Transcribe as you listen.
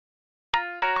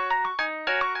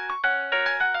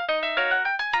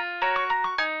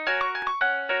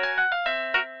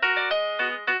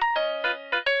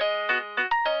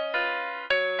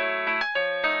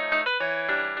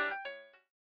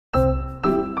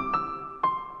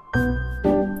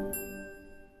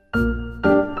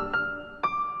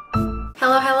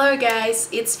guys,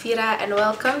 it's Fira and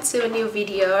welcome to a new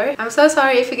video. I'm so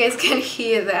sorry if you guys can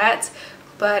hear that,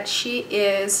 but she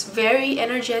is very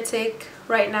energetic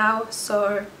right now,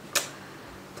 so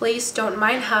please don't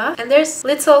mind her. And there's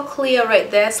little Cleo right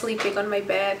there sleeping on my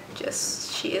bed.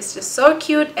 She is just so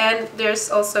cute. And there's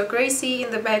also Gracie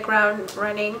in the background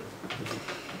running.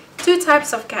 Two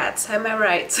types of cats, am I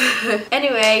right?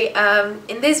 Anyway,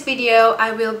 in this video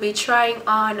I will be trying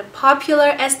on popular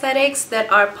aesthetics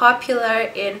that are popular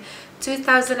in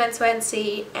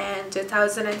 2020 and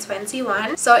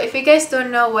 2021. So if you guys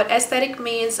don't know what aesthetic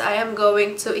means, I am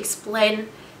going to explain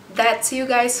that to you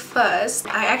guys first.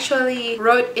 I actually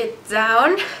wrote it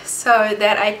down so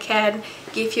that I can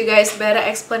give you guys better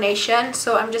explanation,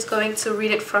 so I'm just going to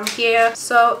read it from here.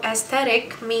 So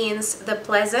aesthetic means the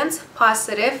pleasant,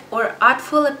 positive or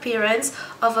artful appearance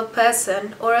of a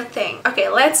person or a thing. Okay,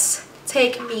 let's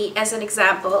take me as an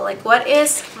example. Like, what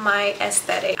is my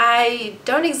aesthetic? I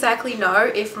don't exactly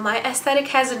know if my aesthetic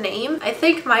has a name. I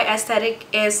think my aesthetic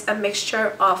is a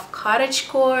mixture of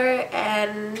cottagecore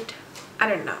and I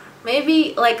don't know,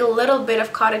 maybe like a little bit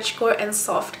of cottagecore and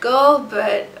soft girl,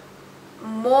 but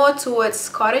more towards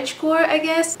cottagecore, I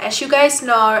guess. As you guys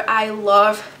know, I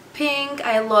love pink,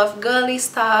 I love girly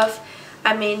stuff.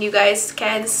 I mean, you guys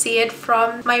can see it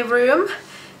from my room,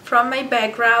 from my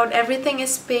background. Everything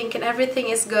is pink and everything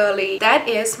is girly. That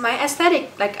is my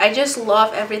aesthetic. Like, I just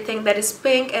love everything that is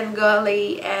pink and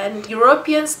girly and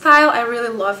European style. I really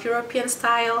love European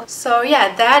style. So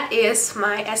yeah, that is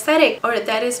my aesthetic, or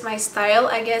that is my style.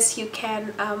 I guess you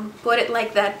can put it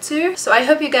like that too. So I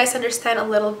hope you guys understand a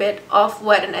little bit of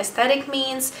what an aesthetic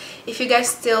means. If you guys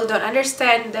still don't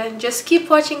understand, then just keep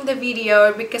watching the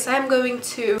video, because I'm going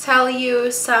to tell you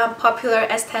some popular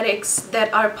aesthetics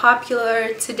that are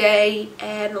popular today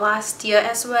and last year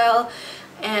as well,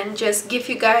 and just give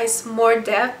you guys more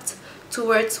depth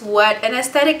towards what an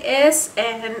aesthetic is.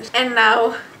 And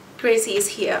now Gracie is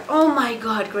here. Oh my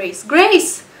god, Grace,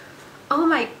 oh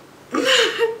my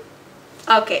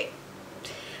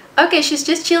okay, she's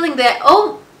just chilling there.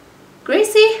 Oh,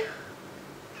 Gracie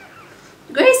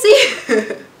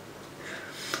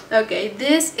okay,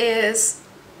 this is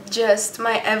just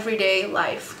my everyday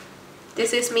life.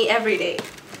 This is me every day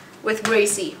with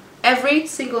Gracie, every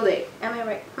single day. Am I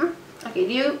right? Okay,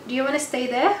 do you want to stay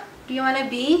there? Do you want to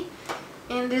be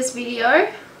in this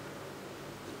video?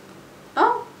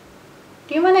 Oh,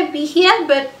 do you want to be here?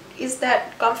 But is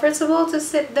that comfortable to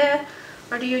sit there,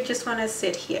 or do you just want to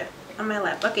sit here on my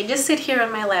lap? Okay, just sit here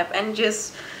on my lap and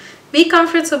just be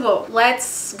comfortable.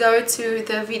 Let's go to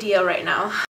the video right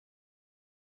now.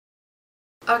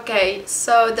 Okay,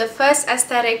 so the first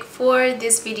aesthetic for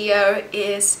this video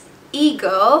is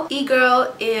e-girl.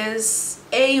 E-girl is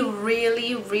a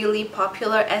really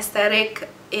popular aesthetic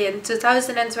in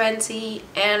 2020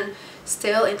 and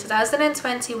still in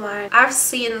 2021. I've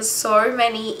seen so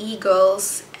many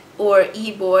e-girls or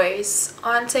e-boys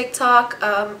on TikTok.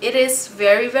 It is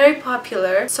very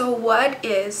popular. So what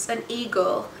is an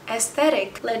e-girl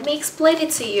aesthetic? Let me explain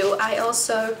it to you. I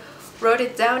also wrote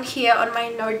it down here on my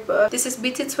notebook. This is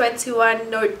BT21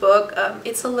 notebook.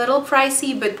 It's a little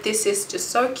pricey, but this is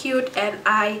just so cute and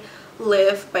I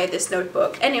live by this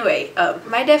notebook. Anyway,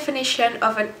 my definition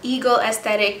of an e-girl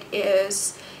aesthetic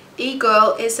is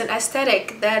e-girl is an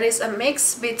aesthetic that is a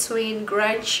mix between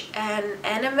grunge and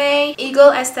anime.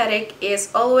 E-girl aesthetic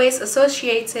is always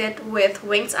associated with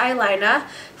winged eyeliner,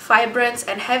 vibrant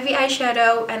and heavy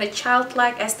eyeshadow, and a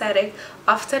childlike aesthetic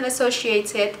often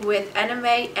associated with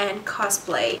anime and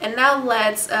cosplay. And now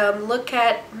let's look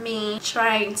at me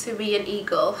trying to be an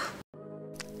e-girl.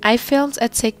 I filmed a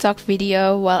TikTok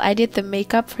video while I did the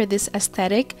makeup for this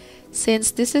aesthetic,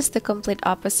 since this is the complete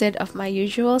opposite of my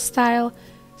usual style.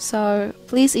 So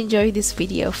please enjoy this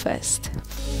video first.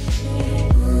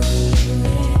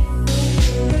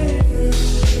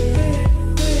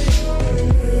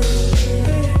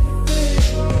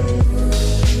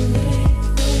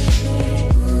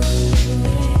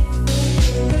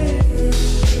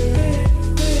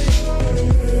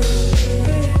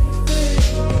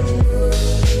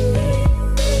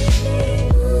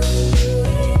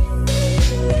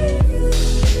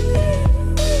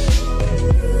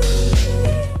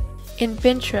 In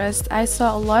Pinterest, I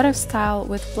saw a lot of style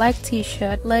with black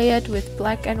t-shirt layered with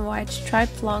black and white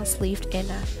striped long-sleeved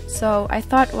inner. So I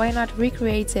thought, why not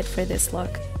recreate it for this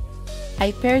look?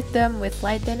 I paired them with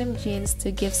light denim jeans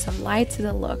to give some light to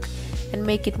the look and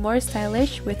make it more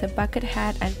stylish with a bucket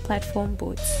hat and platform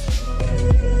boots.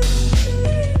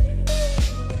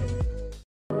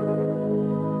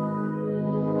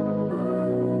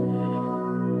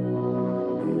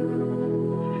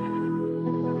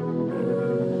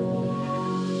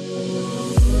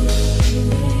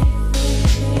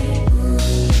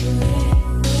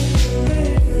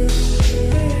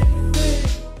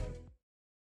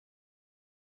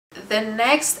 the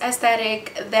next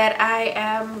aesthetic that I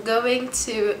am going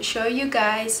to show you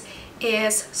guys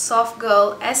is soft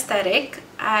girl aesthetic.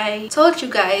 I told you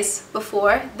guys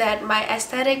before that my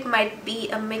aesthetic might be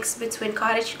a mix between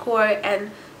cottagecore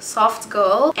and soft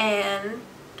girl. And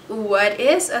what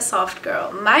is a soft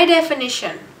girl? My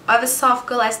definition of a soft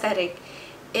girl aesthetic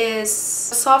is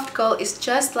soft girl is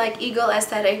just like eagle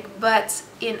aesthetic but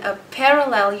in a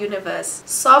parallel universe.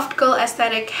 Soft girl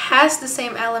aesthetic has the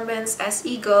same elements as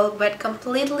eagle but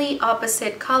completely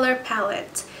opposite color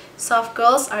palette. Soft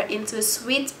girls are into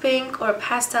sweet pink or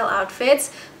pastel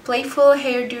outfits, playful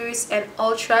hairdos, and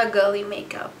ultra girly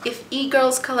makeup. If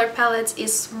e-girl's color palette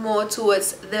is more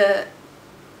towards the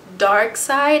dark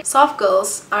side, soft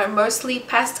girls are mostly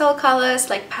pastel colors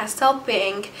like pastel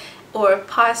pink or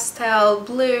pastel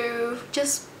blue,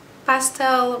 just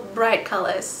pastel bright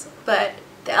colors, but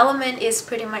the element is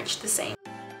pretty much the same.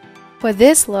 For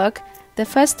this look, the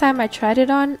first time I tried it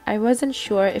on, I wasn't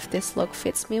sure if this look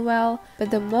fits me well,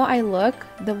 but the more I look,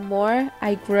 the more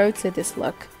I grow to this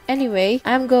look. Anyway,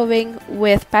 I'm going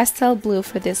with pastel blue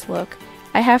for this look.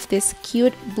 I have this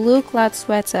cute blue cloud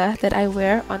sweater that I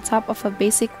wear on top of a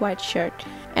basic white shirt,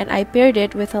 and I paired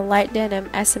it with a light denim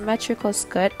asymmetrical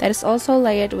skirt that is also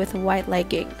layered with a white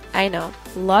legging. I know,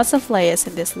 lots of layers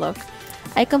in this look.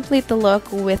 I complete the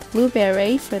look with blue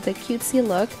beret for the cutesy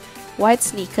look, white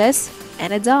sneakers,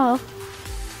 and a doll.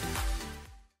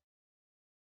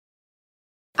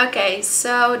 Okay,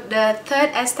 so the third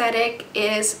aesthetic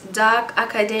is dark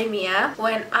academia.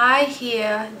 When I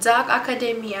hear dark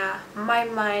academia, my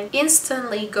mind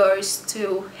instantly goes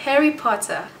to Harry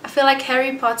Potter. I feel like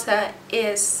Harry Potter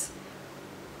is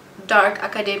dark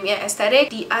academia aesthetic.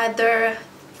 The other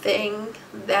thing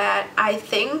that I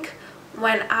think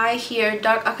when I hear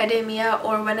dark academia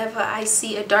or whenever I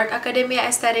see a dark academia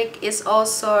aesthetic is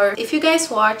also, if you guys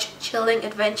watch Chilling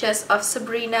Adventures of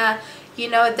Sabrina, you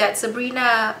know that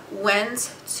Sabrina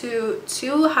went to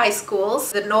two high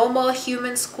schools, the normal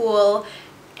human school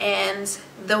and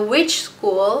the witch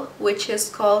school, which is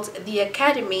called the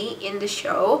Academy in the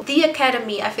show. The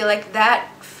Academy, I feel like that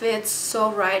fits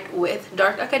so right with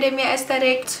dark academia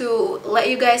aesthetic. To let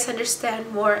you guys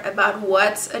understand more about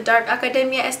what a dark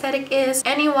academia aesthetic is,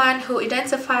 anyone who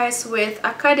identifies with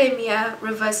academia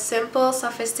reverse simple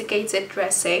sophisticated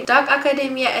dressing. Dark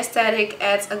academia aesthetic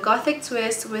adds a gothic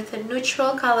twist with a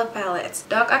neutral color palette.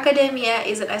 Dark academia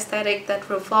is an aesthetic that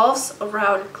revolves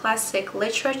around classic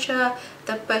literature,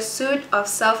 the pursuit of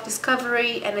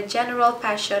self-discovery, and a general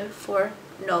passion for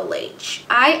knowledge.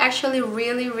 I actually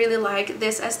really like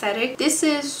this aesthetic. This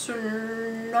is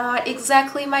not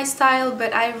exactly my style,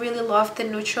 but I really love the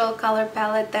neutral color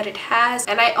palette that it has,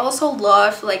 and I also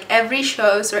love like every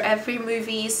shows or every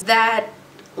movies that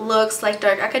looks like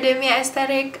dark academia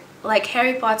aesthetic. Like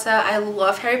Harry Potter, I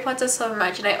love Harry Potter so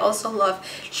much, and I also love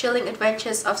Chilling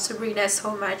Adventures of Sabrina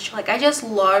so much. Like I just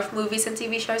love movies and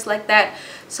TV shows like that.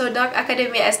 So dark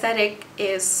academia aesthetic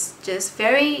is just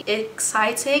very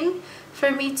exciting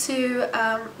for me to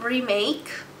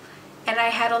remake, and I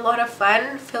had a lot of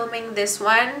fun filming this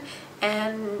one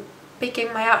and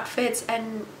picking my outfits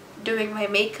and doing my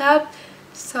makeup.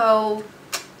 So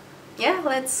yeah,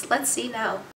 let's see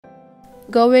now.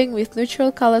 Going with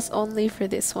neutral colors only for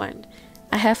this one.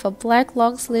 I have a black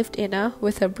long sleeved inner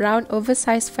with a brown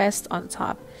oversized vest on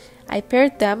top. I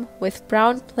paired them with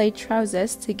brown plaid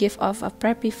trousers to give off a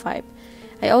preppy vibe.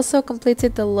 I also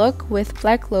completed the look with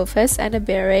black loafers and a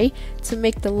beret to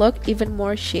make the look even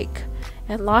more chic.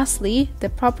 And lastly, the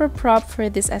proper prop for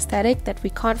this aesthetic that we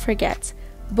can't forget,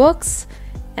 books.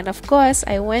 And of course,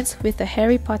 I went with the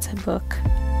Harry Potter book.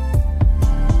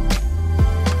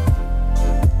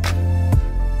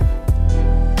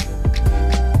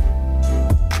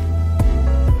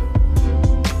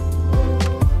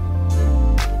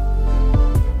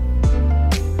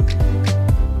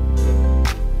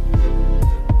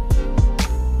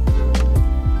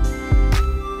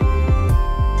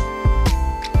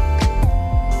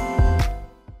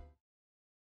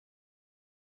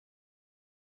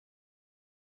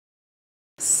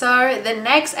 So the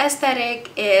next aesthetic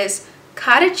is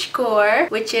cottagecore,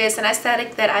 which is an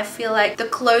aesthetic that I feel like the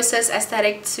closest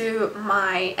aesthetic to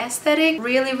my aesthetic.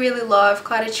 Really love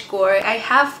cottagecore. I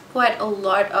have quite a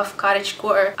lot of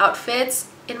cottagecore outfits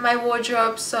in my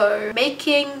wardrobe, so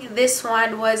making this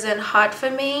one wasn't hard for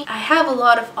me. I have a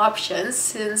lot of options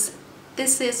since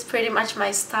this is pretty much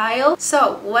my style.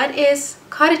 So what is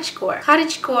cottagecore?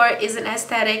 Cottagecore is an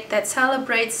aesthetic that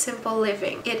celebrates simple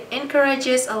living. It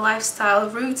encourages a lifestyle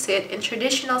rooted in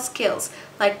traditional skills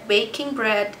like baking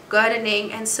bread,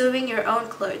 gardening, and sewing your own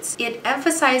clothes. It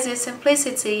emphasizes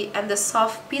simplicity and the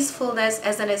soft peacefulness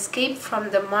as an escape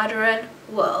from the modern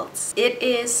world. It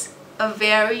is a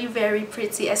very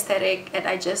pretty aesthetic, and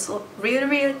I just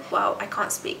really wow, I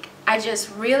can't speak. I just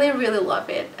really love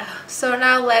it. So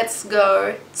now let's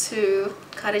go to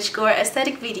cottagecore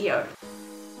aesthetic video.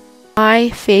 My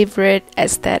favorite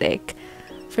aesthetic.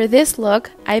 For this look,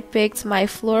 I picked my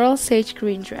floral sage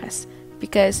green dress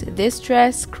because this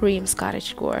dress screams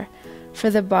cottagecore. For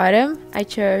the bottom, I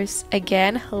chose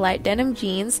again light denim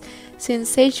jeans since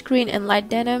sage green and light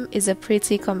denim is a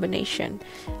pretty combination.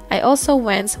 I also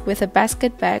went with a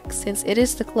basket bag since it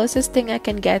is the closest thing I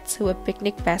can get to a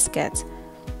picnic basket.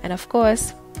 And of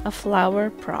course, a flower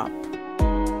prop.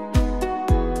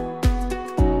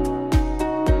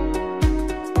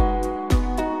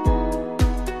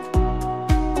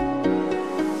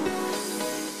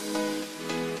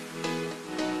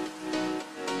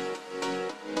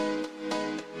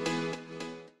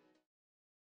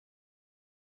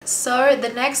 So the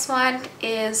next one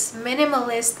is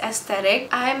minimalist aesthetic.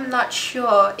 I'm not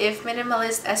sure if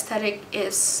minimalist aesthetic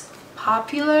is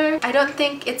popular. I don't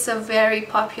think it's a very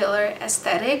popular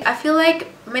aesthetic. I feel like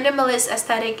minimalist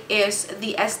aesthetic is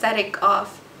the aesthetic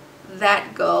of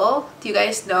that girl. Do you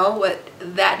guys know what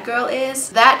that girl is?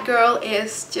 That girl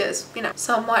is just, you know,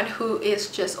 someone who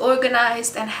is just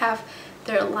organized and have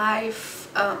their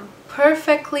life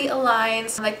perfectly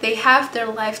aligned. Like they have their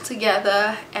life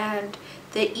together and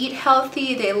they eat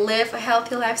healthy, they live a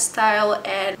healthy lifestyle,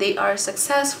 and they are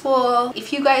successful.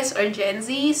 If you guys are Gen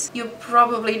Zs, you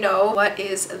probably know what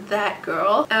is that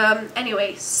girl.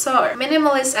 Anyway, so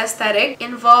minimalist aesthetic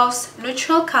involves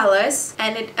neutral colors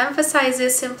and it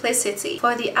emphasizes simplicity.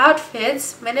 For the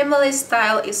outfits, minimalist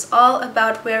style is all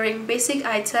about wearing basic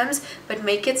items but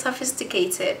make it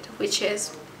sophisticated, which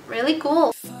is really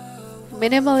cool.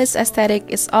 Minimalist aesthetic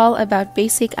is all about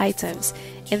basic items.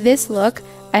 In this look,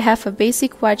 I have a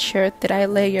basic white shirt that I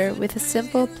layer with a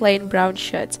simple plain brown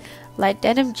shirt, light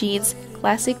denim jeans,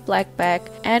 classic black bag,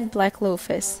 and black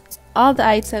loafers. All the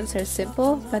items are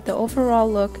simple, but the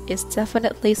overall look is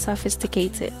definitely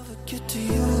sophisticated.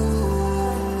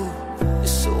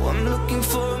 So I'm looking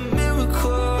for a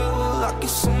miracle, like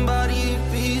somebody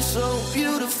be so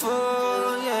beautiful,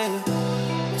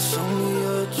 yeah. It's only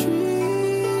a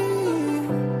dream,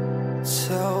 it's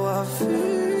how I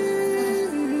feel.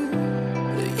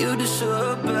 You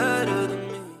deserve better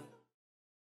than me.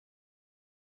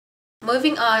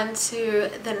 Moving on to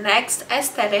the next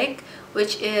aesthetic,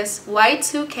 which is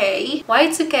Y2K.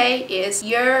 Y2K is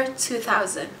year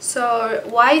 2000. So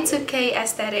Y2K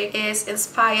aesthetic is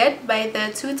inspired by the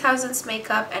 2000s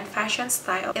makeup and fashion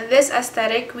style. In this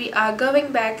aesthetic, we are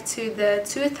going back to the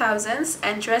 2000s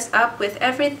and dress up with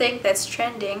everything that's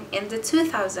trending in the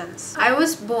 2000s. I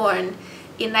was born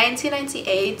in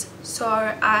 1998, so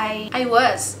I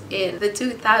was in the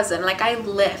 2000s, like I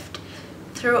lived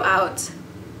throughout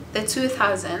the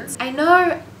 2000s. I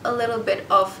know a little bit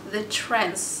of the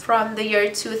trends from the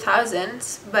year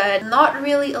 2000s, but not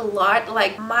really a lot.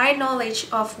 Like my knowledge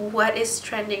of what is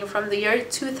trending from the year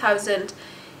 2000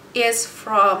 is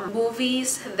from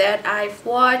movies that I've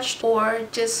watched or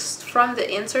just from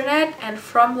the internet, and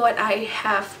from what I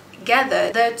have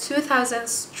gathered, the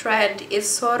 2000s trend is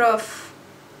sort of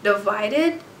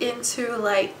divided into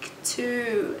like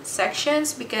two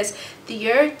sections, because the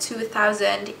year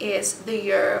 2000 is the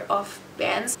year of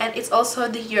bands and it's also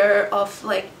the year of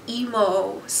like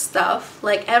emo stuff.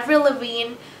 Like Avril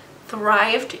Lavigne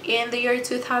thrived in the year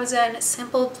 2000.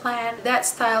 Simple Plan, that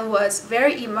style was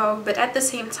very emo, but at the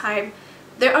same time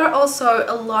there are also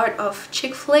a lot of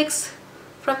chick flicks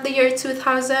from the year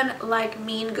 2000 like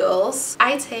Mean Girls.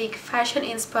 I take fashion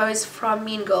inspo from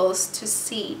Mean Girls to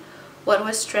see what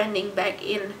was trending back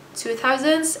in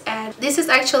 2000s, and this is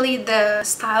actually the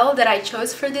style that I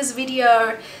chose for this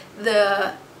video,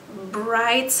 the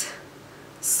bright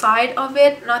side of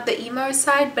it, not the emo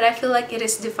side, but I feel like it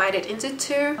is divided into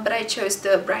two, but I chose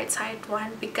the bright side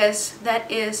one because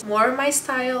that is more my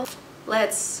style.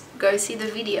 Let's go see the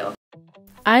video.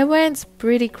 I went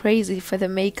pretty crazy for the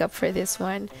makeup for this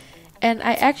one, and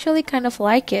I actually kind of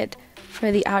like it.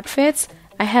 For the outfits,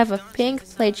 I have a pink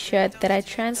plaid shirt that I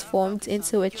transformed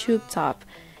into a tube top,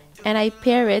 and I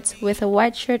pair it with a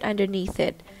white shirt underneath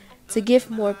it. To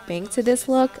give more pink to this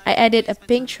look, I added a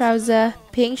pink trouser,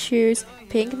 pink shoes,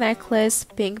 pink necklace,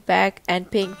 pink bag,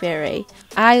 and pink beret.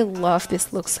 I love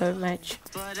this look so much.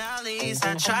 But at least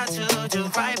I try to do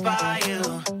right by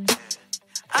you.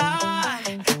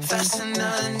 I fastened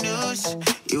the news.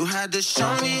 You had to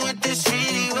show me what this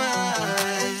really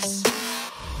was.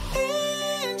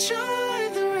 Enjoy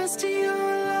the rest of your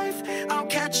life. I'll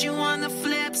catch you on the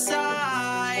flip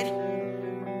side.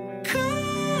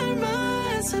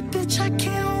 Karma's a bitch, I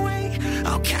can't wait.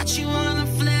 I'll catch you on the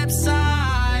flip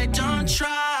side. Don't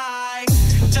try,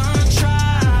 don't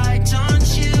try,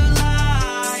 don't you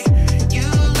lie. You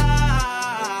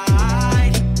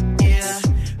lied, yeah.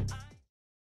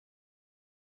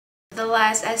 The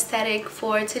last aesthetic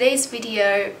for today's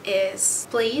video is,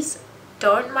 please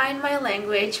don't mind my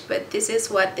language, but this is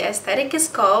what the aesthetic is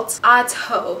called,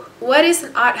 arthoe. What is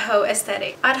an arthoe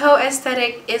aesthetic? Arthoe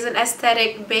aesthetic is an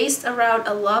aesthetic based around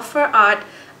a love for art,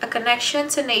 a connection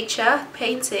to nature,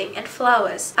 painting, and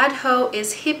flowers. Arthoe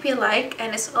is hippie-like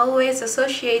and is always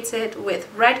associated with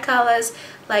bright colors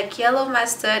like yellow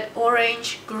mustard,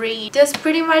 orange, green. Just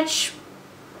pretty much,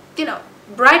 you know,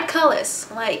 bright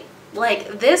colors.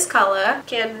 Like this color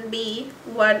can be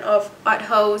one of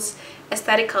arthoe's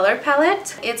aesthetic color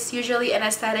palette. It's usually an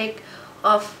aesthetic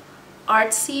of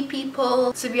artsy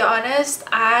people. To be honest,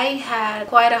 I had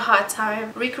quite a hard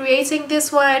time recreating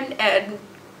this one, and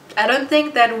I don't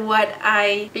think that what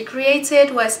I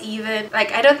recreated was even,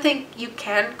 like, I don't think you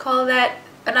can call that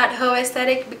an arthoe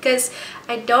aesthetic because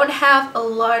I don't have a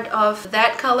lot of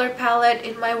that color palette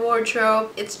in my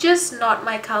wardrobe. It's just not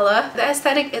my color. The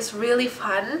aesthetic is really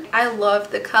fun. I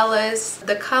love the colors,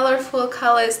 the colorful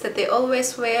colors that they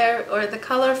always wear, or the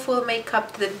colorful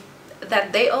makeup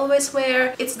that they always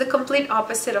wear. It's the complete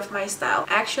opposite of my style.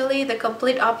 Actually, the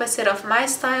complete opposite of my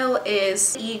style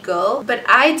is eagle, but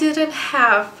I didn't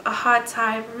have a hard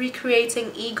time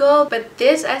recreating eagle. But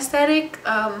this aesthetic,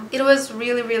 it was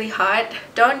really hard.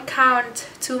 Don't count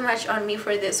too much on me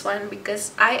for this one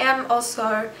because I am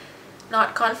also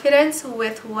not confident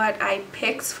with what I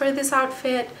picked for this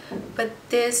outfit, but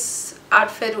this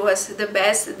outfit was the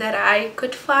best that I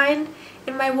could find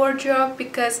in my wardrobe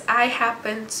because I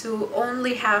happen to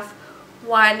only have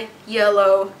one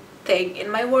yellow thing in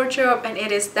my wardrobe, and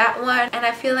it is that one, and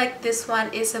I feel like this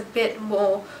one is a bit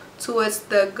more towards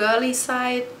the girly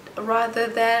side rather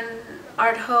than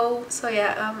arthoe. So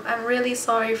yeah, I'm really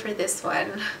sorry for this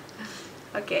one.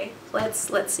 Okay, let's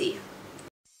see.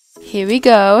 Here we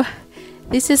go.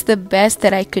 This is the best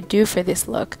that I could do for this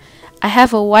look. I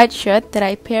have a white shirt that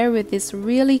I pair with this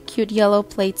really cute yellow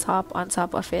plaid top on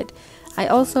top of it. I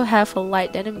also have a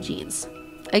light denim jeans.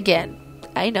 Again,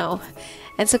 I know.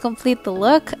 And to complete the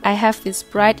look, I have this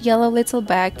bright yellow little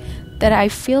bag that I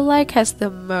feel like has the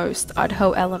most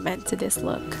arthoe element to this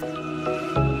look.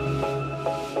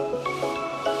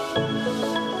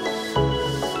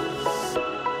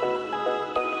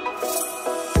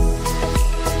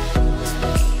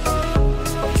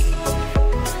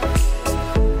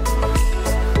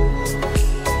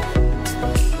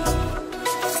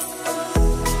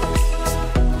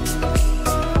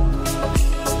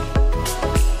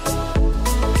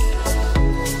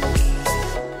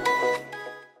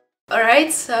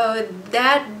 Alright, so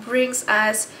that brings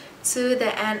us to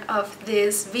the end of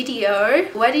this video.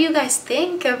 What do you guys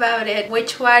think about it?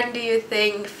 Which one do you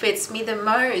think fits me the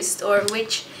most, or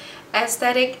which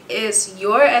aesthetic is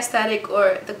your aesthetic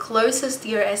or the closest to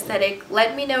your aesthetic?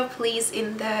 Let me know please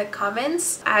in the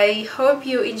comments. I hope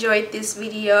you enjoyed this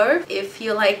video. If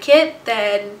you like it,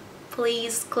 then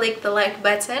please click the like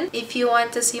button. If you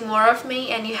want to see more of me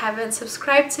and you haven't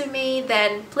subscribed to me,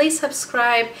 then please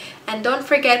subscribe, and don't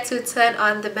forget to turn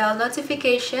on the bell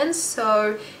notifications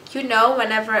so you know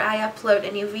whenever I upload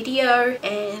a new video.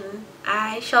 And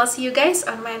I shall see you guys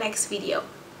on my next video.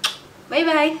 Bye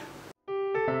bye.